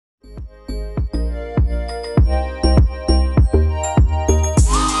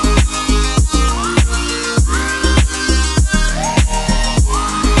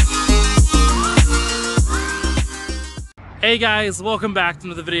Hey guys, welcome back to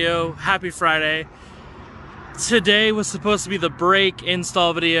another video. Happy Friday. Today was supposed to be the brake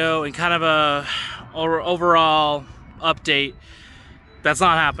install video and kind of a overall update. That's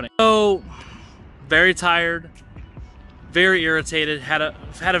not happening. So, very tired, very irritated, had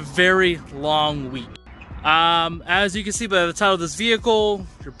a very long week. As you can see by the title of this vehicle,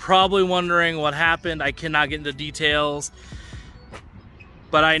 you're probably wondering what happened. I cannot get into details,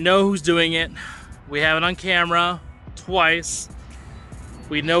 but I know who's doing it. We have it on camera twice.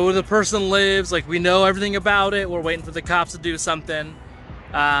 We know where the person lives, like we know everything about it. We're waiting for the cops to do something.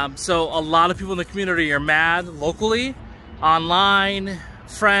 So a lot of people in the community are mad locally, online,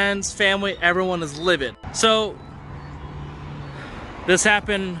 friends, family, everyone is livid. So this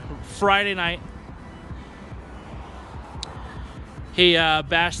happened Friday night. He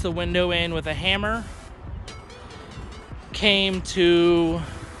bashed the window in with a hammer, came to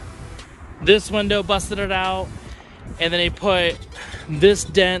this window, busted it out, and then he put this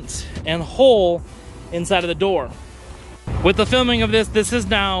dent and hole inside of the door. With the filming of this is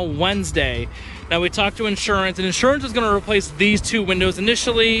now Wednesday. Now we talked to insurance, and insurance is going to replace these two windows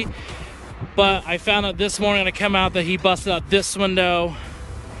initially, but I found out this morning to come out that he busted out this window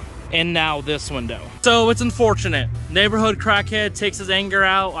and now this window. So it's unfortunate. Neighborhood crackhead takes his anger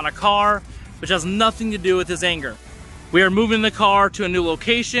out on a car, which has nothing to do with his anger. We are moving the car to a new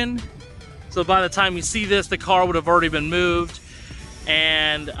location. So by the time you see this, the car would have already been moved,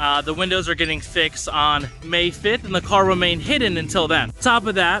 and the windows are getting fixed on May 5th, and the car will remain hidden until then. On top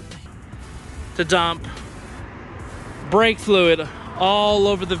of that, to dump brake fluid all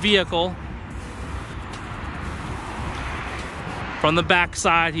over the vehicle. From the back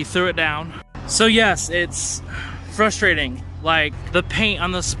side, he threw it down. So yes, it's frustrating. Like the paint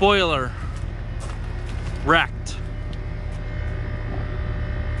on the spoiler, wrecked.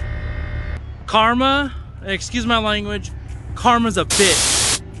 Karma, excuse my language, karma's a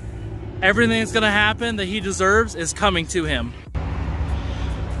bitch. Everything that's gonna happen that he deserves is coming to him.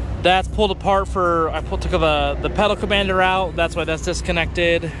 That's pulled apart for, took the pedal commander out, that's why that's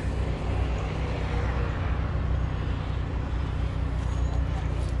disconnected.